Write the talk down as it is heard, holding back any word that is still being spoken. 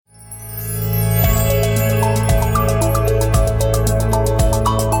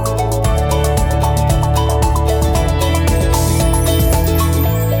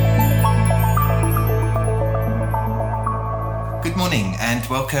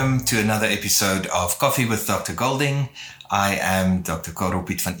welcome to another episode of Coffee with Dr. Golding. I am Dr. Karel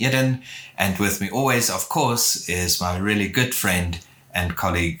Piet van Eden, and with me always, of course, is my really good friend and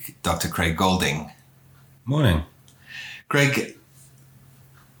colleague, Dr. Craig Golding. Morning. Craig,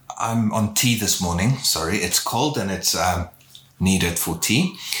 I'm on tea this morning. Sorry, it's cold and it's needed for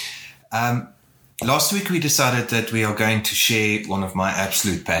tea. Last week we decided that we are going to share one of my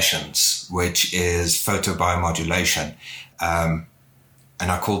absolute passions, which is photobiomodulation. And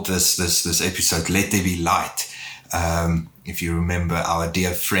I called this episode Let There Be Light. If you remember our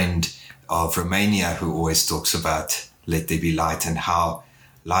dear friend of Romania who always talks about Let There Be Light and how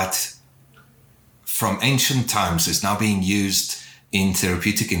light from ancient times is now being used in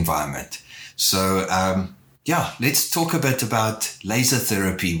therapeutic environment. So, let's talk a bit about laser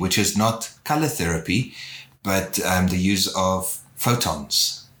therapy, which is not color therapy, but the use of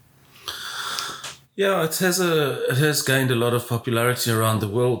photons. Yeah, it has gained a lot of popularity around the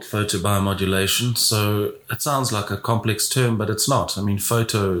world, photobiomodulation. So it sounds like a complex term, but it's not. I mean,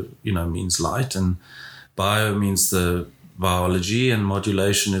 photo, means light, and bio means the biology, and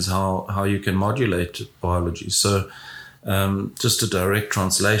modulation is how you can modulate biology. So just a direct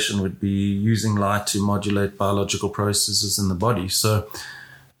translation would be using light to modulate biological processes in the body. So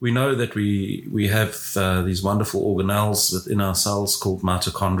we know that we have these wonderful organelles within our cells called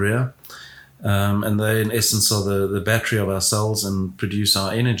mitochondria, and they in essence are the battery of our cells and produce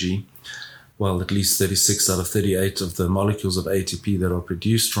our energy. Well, at least 36 out of 38 of the molecules of ATP that are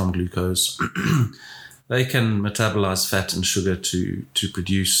produced from glucose, they can metabolize fat and sugar to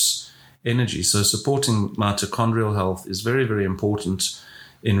produce energy. So supporting mitochondrial health is very, very important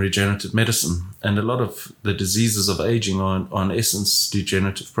in regenerative medicine. And a lot of the diseases of aging are in essence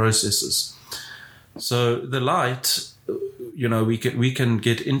degenerative processes. So the light, we can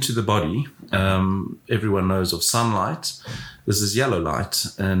get into the body. Everyone knows of sunlight. This is yellow light,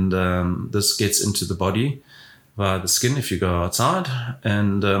 and this gets into the body via the skin if you go outside.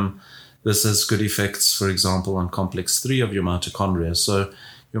 And this has good effects, for example, on complex 3 of your mitochondria. So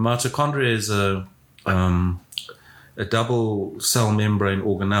your mitochondria is a double cell membrane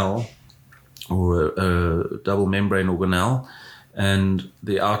organelle, or a double membrane organelle, and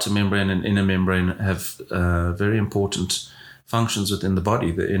the outer membrane and inner membrane have very important functions within the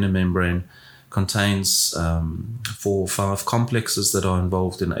body. The inner membrane contains 4 or 5 complexes that are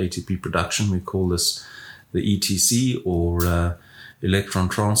involved in ATP production. We call this the ETC, or electron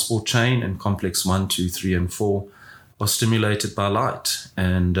transport chain, and complex 1, 2, 3, and 4 are stimulated by light,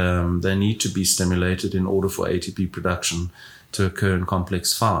 and they need to be stimulated in order for ATP production to occur in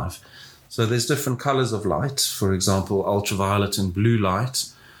complex 5. So there's different colors of light. For example, ultraviolet and blue light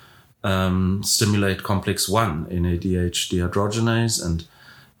stimulate complex 1, NADH dehydrogenase, and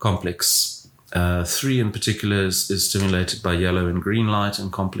complex 3 in particular is stimulated by yellow and green light,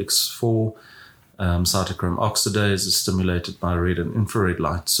 and complex 4, cytochrome oxidase, is stimulated by red and infrared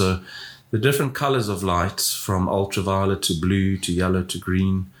light. So the different colors of light, from ultraviolet to blue to yellow to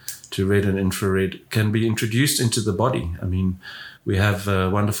green to red and infrared, can be introduced into the body. I mean, we have a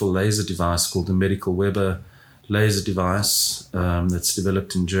wonderful laser device called the Medical Weber laser device that's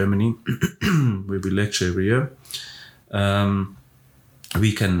developed in Germany, where we lecture every year.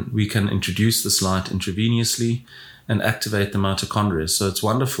 We can introduce this light intravenously and activate the mitochondria. So it's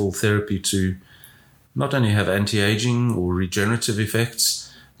wonderful therapy to not only have anti-aging or regenerative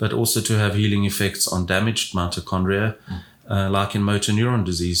effects, but also to have healing effects on damaged mitochondria, like in motor neuron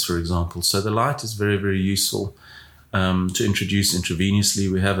disease, for example. So the light is very, very useful to introduce intravenously.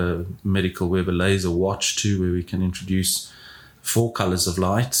 We have a Medical Weber laser watch too, where we can introduce 4 colors of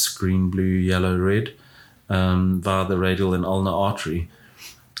light, green, blue, yellow, red, via the radial and ulnar artery.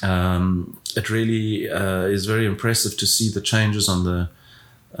 It really is very impressive to see the changes on the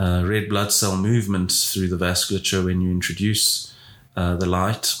red blood cell movement through the vasculature when you introduce the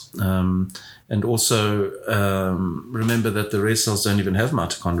light. And also remember that the red cells don't even have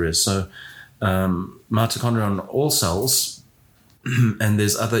mitochondria. So mitochondria on all cells, and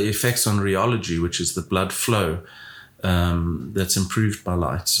there's other effects on rheology, which is the blood flow that's improved by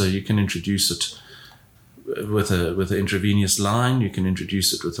light. So you can introduce it with an intravenous line. You can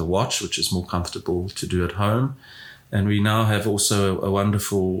introduce it with a watch, which is more comfortable to do at home. And we now have also a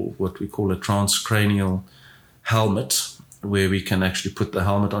wonderful, what we call a transcranial helmet, where we can actually put the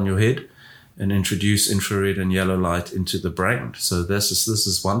helmet on your head and introduce infrared and yellow light into the brain. So this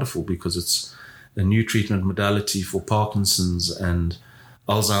is wonderful, because it's a new treatment modality for Parkinson's and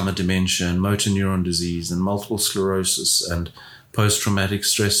Alzheimer dementia and motor neuron disease and multiple sclerosis and post-traumatic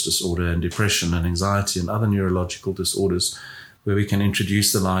stress disorder and depression and anxiety and other neurological disorders, where we can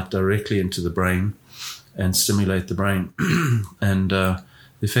introduce the light directly into the brain and stimulate the brain. And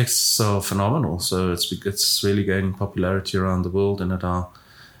the effects are phenomenal. So it's really gaining popularity around the world, and at our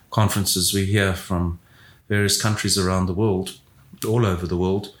conferences we hear from various countries around the world, all over the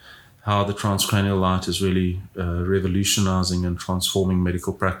world, how the transcranial light is really revolutionizing and transforming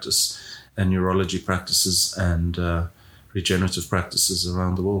medical practice and neurology practices and regenerative practices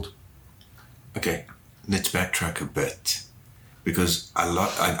around the world. Okay, let's backtrack a bit, because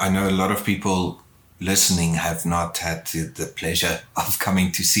I know a lot of people listening have not had the pleasure of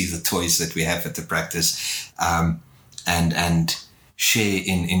coming to see the toys that we have at the practice, and share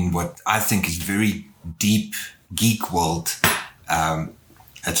in what I think is very deep geek world.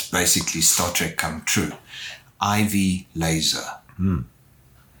 It's basically Star Trek come true. IV laser.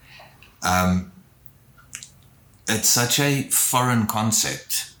 It's such a foreign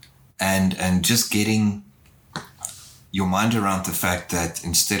concept, and just getting your mind around the fact that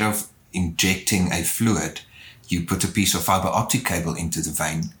instead of injecting a fluid, you put a piece of fiber optic cable into the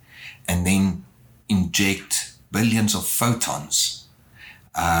vein and then inject billions of photons.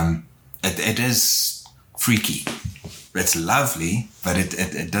 It is freaky. It's lovely, but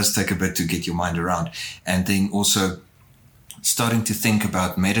it does take a bit to get your mind around. And then also starting to think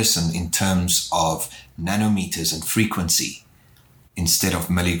about medicine in terms of nanometers and frequency instead of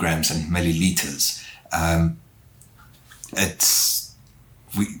milligrams and milliliters.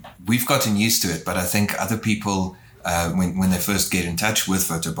 We've gotten used to it, but I think other people, when they first get in touch with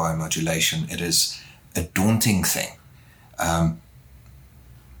photobiomodulation, it is a daunting thing. How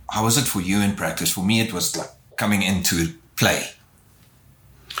was it for you in practice? For me, it was like coming into play.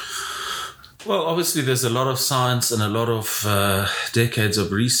 Well, obviously, there's a lot of science and a lot of decades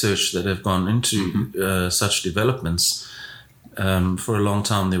of research that have gone into such developments. For a long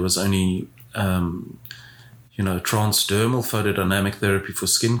time, there was only transdermal photodynamic therapy for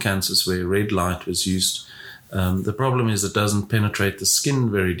skin cancers where red light was used. The problem is it doesn't penetrate the skin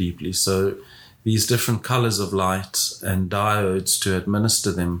very deeply. So these different colors of light and diodes to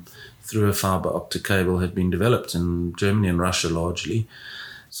administer them through a fiber optic cable had been developed in Germany and Russia largely.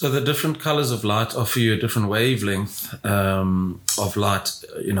 So the different colors of light offer you a different wavelength of light,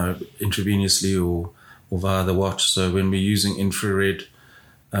 intravenously or via the watch. So when we're using infrared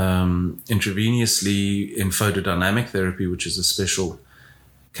intravenously in photodynamic therapy, which is a special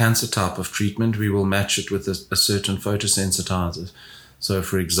cancer type of treatment, we will match it with a certain photosensitizer. So,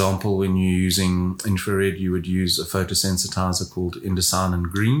 for example, when you're using infrared, you would use a photosensitizer called indocyanine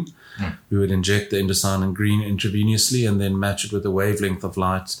green. We would inject the indocyanine green intravenously and then match it with a wavelength of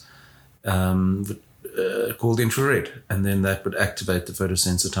light called infrared. And then that would activate the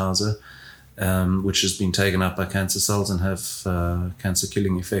photosensitizer, which has been taken up by cancer cells and have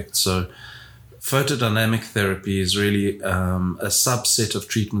cancer-killing effects. So photodynamic therapy is really a subset of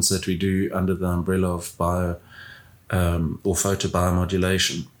treatments that we do under the umbrella of or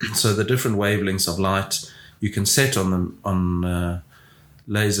photobiomodulation. So the different wavelengths of light you can set on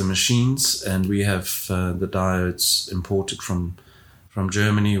laser machines, and we have the diodes imported from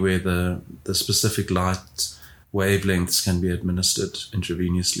Germany where the specific light wavelengths can be administered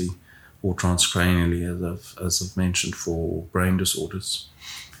intravenously or transcranially, as I've mentioned, for brain disorders.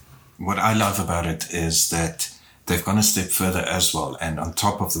 What I love about it is that they've gone a step further as well, and on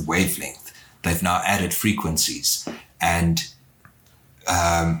top of the wavelength, they've now added frequencies. And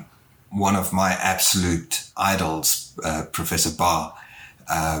one of my absolute idols, Professor Barr,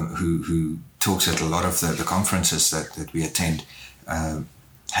 who talks at a lot of the conferences that we attend,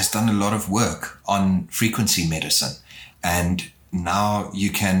 has done a lot of work on frequency medicine. And now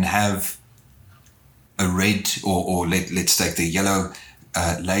you can have a red or let's take the yellow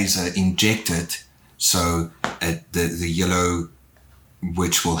laser injected, so the yellow,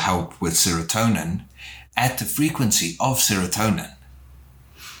 which will help with serotonin, at the frequency of serotonin.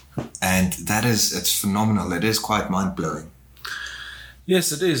 And it's phenomenal. It is quite mind-blowing.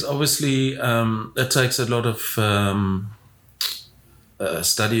 Yes, it is. Obviously, it takes a lot of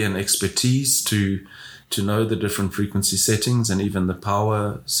study and expertise to know the different frequency settings and even the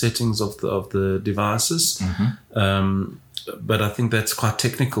power settings of the devices. But I think that's quite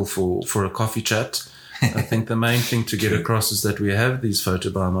technical for a coffee chat. I think the main thing to get across is that we have these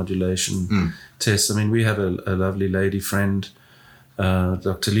photobiomodulation tests. I mean, we have a lovely lady friend,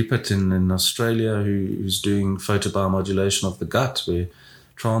 Dr. Lippert in Australia, who's doing photobiomodulation of the gut, where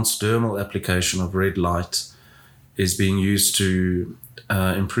transdermal application of red light is being used to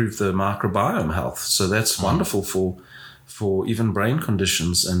improve the microbiome health. So that's wonderful for even brain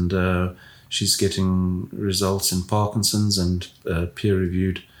conditions. And she's getting results in Parkinson's, and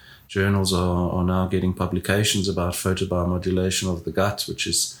peer-reviewed journals are now getting publications about photobiomodulation of the gut, which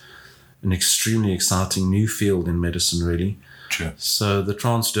is an extremely exciting new field in medicine, really. True. So the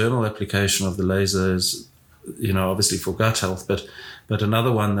transdermal application of the laser is, obviously for gut health, but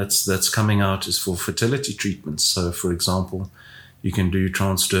another one that's coming out is for fertility treatments. So, for example, you can do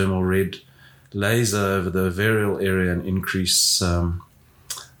transdermal red laser over the ovarial area and increase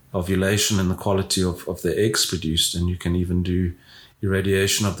ovulation and the quality of the eggs produced. And you can even do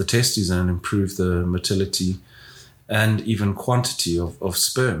irradiation of the testes and improve the motility and even quantity of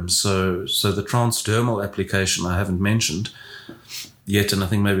sperm. So the transdermal application I haven't mentioned yet, and I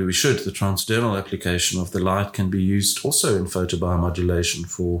think maybe we should. The transdermal application of the light can be used also in photobiomodulation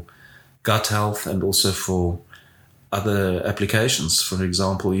for gut health and also for other applications. For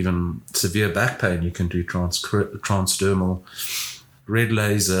example, even severe back pain, you can do transdermal red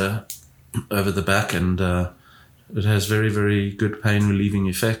laser over the back, and it has very, very good pain relieving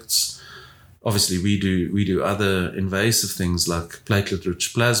effects. Obviously, we do other invasive things like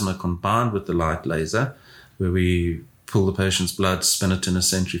platelet-rich plasma combined with the light laser, where we pull the patient's blood, spin it in a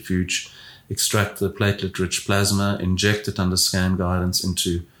centrifuge, extract the platelet-rich plasma, inject it under scan guidance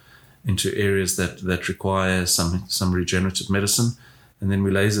into areas that require some regenerative medicine, and then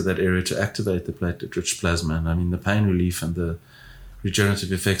we laser that area to activate the platelet-rich plasma. And I mean, the pain relief and the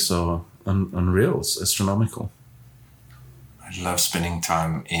regenerative effects are unreal, it's astronomical. I love spending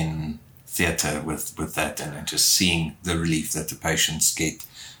time in theatre with that and just seeing the relief that the patients get.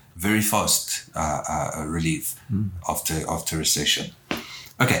 Very fast relief after a session.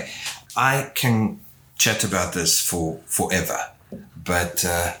 Okay, I can chat about this forever, but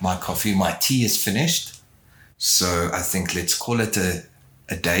my tea is finished. So I think let's call it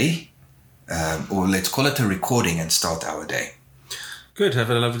a day, or let's call it a recording and start our day. Good. Have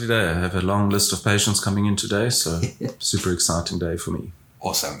a lovely day. I have a long list of patients coming in today, so super exciting day for me.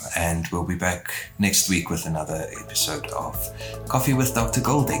 Awesome. And we'll be back next week with another episode of Coffee with Dr.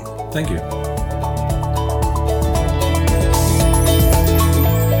 Golding. Thank you.